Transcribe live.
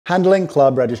Handling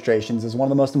club registrations is one of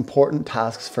the most important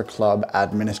tasks for club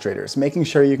administrators, making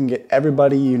sure you can get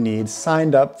everybody you need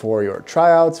signed up for your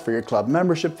tryouts, for your club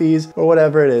membership fees, or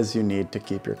whatever it is you need to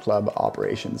keep your club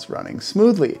operations running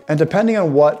smoothly. And depending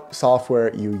on what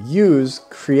software you use,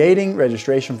 creating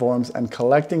registration forms and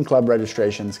collecting club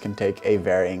registrations can take a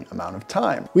varying amount of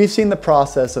time. We've seen the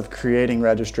process of creating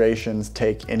registrations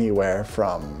take anywhere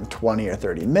from 20 or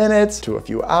 30 minutes to a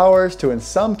few hours to, in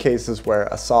some cases, where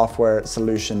a software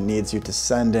solution needs you to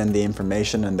send in the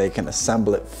information and they can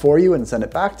assemble it for you and send it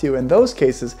back to you. In those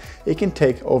cases, it can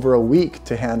take over a week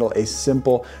to handle a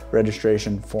simple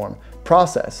registration form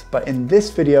process. But in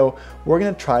this video, we're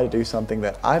going to try to do something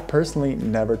that I personally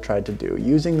never tried to do.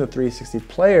 Using the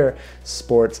 360Player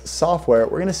sports software,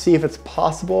 we're going to see if it's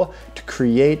possible to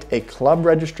create a club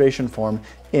registration form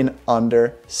in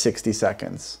under 60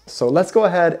 seconds. So let's go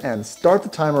ahead and start the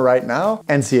timer right now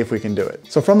and see if we can do it.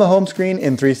 So from the home screen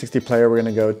in 360Player, we're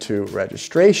gonna go to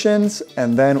registrations,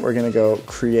 and then we're gonna go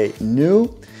create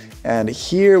new. And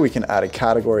here we can add a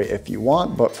category if you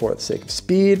want, but for the sake of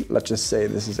speed, let's just say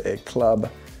this is a club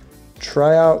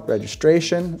tryout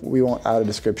registration. We won't add a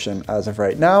description as of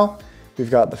right now.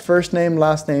 We've got the first name,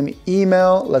 last name,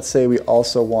 email. Let's say we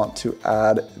also want to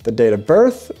add the date of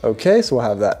birth. Okay, so we'll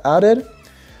have that added.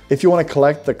 If you want to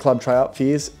collect the club tryout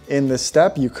fees in this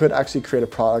step, you could actually create a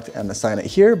product and assign it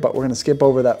here, but we're going to skip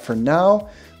over that for now.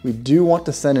 We do want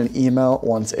to send an email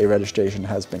once a registration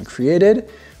has been created.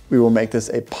 We will make this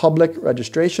a public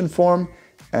registration form,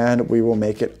 and we will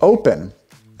make it open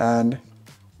and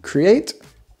create.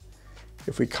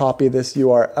 If we copy this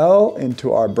URL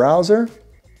into our browser,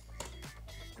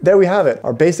 there we have it.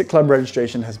 Our basic club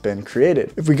registration has been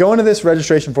created. If we go into this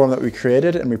registration form that we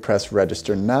created and we press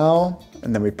register now,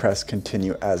 and then we press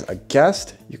continue as a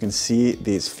guest, you can see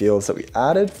these fields that we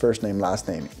added: first name, last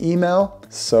name, email.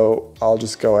 So I'll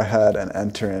just go ahead and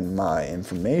enter in my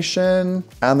information,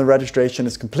 and the registration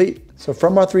is complete. So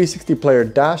from our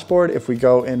 360Player dashboard, if we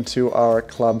go into our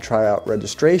club tryout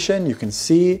registration, you can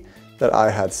see that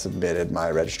I had submitted my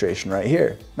registration right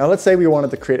here. Now let's say we wanted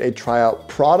to create a tryout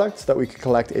product so that we could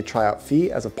collect a tryout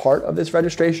fee as a part of this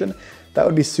registration. That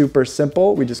would be super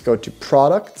simple. We just go to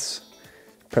products,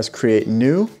 press create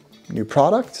new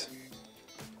product,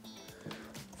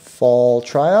 fall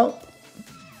tryout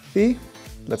fee.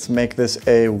 Let's make this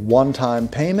a one-time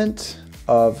payment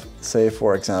of, say,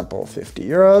 for example, 50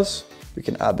 euros. We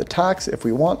can add the tax if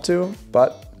we want to,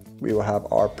 but we will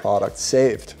have our product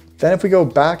saved. Then if we go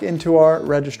back into our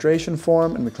registration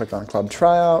form and we click on Club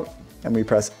Tryout and we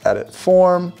press Edit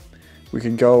Form, we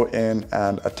can go in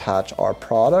and attach our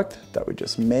product that we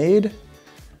just made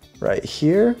right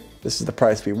here. This is the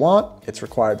price we want. It's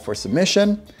required for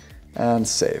submission, and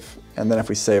save. And then if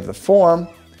we save the form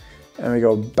and we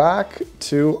go back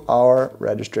to our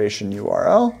registration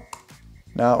URL,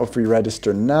 now if we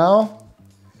register now,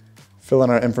 fill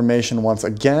in our information once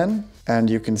again,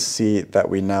 and you can see that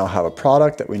we now have a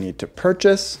product that we need to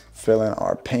purchase, fill in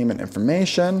our payment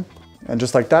information. And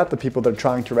just like that, the people that are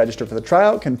trying to register for the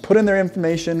tryout can put in their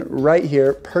information right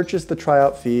here, purchase the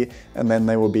tryout fee, and then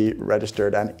they will be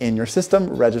registered and in your system,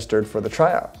 registered for the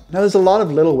tryout. Now there's a lot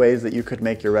of little ways that you could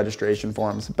make your registration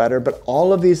forms better, but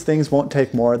all of these things won't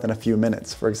take more than a few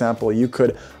minutes. For example, you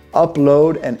could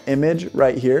upload an image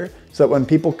right here so that when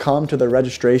people come to the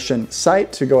registration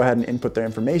site to go ahead and input their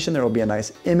information, there will be a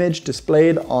nice image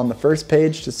displayed on the first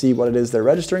page to see what it is they're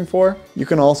registering for. You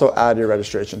can also add your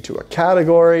registration to a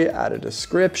category, add a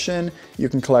description. You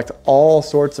can collect all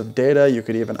sorts of data. You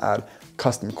could even add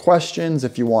custom questions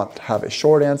if you want to have a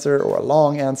short answer or a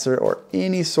long answer or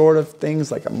any sort of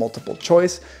things like a multiple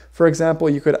choice. For example,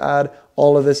 you could add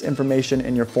all of this information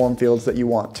in your form fields that you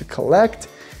want to collect.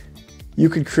 You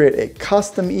could create a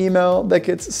custom email that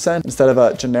gets sent instead of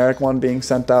a generic one being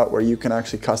sent out, where you can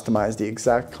actually customize the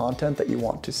exact content that you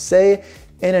want to say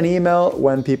in an email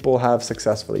when people have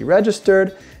successfully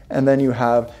registered. And then you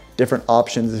have different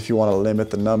options if you want to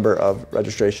limit the number of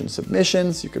registration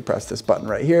submissions. You could press this button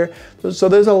right here. So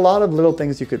there's a lot of little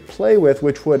things you could play with,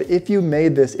 which would, if you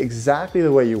made this exactly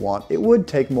the way you want, it would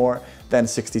take more than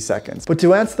 60 seconds. But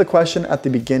to answer the question at the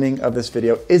beginning of this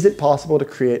video, is it possible to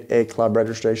create a club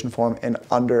registration form in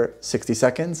under 60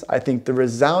 seconds? I think the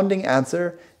resounding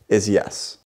answer is yes.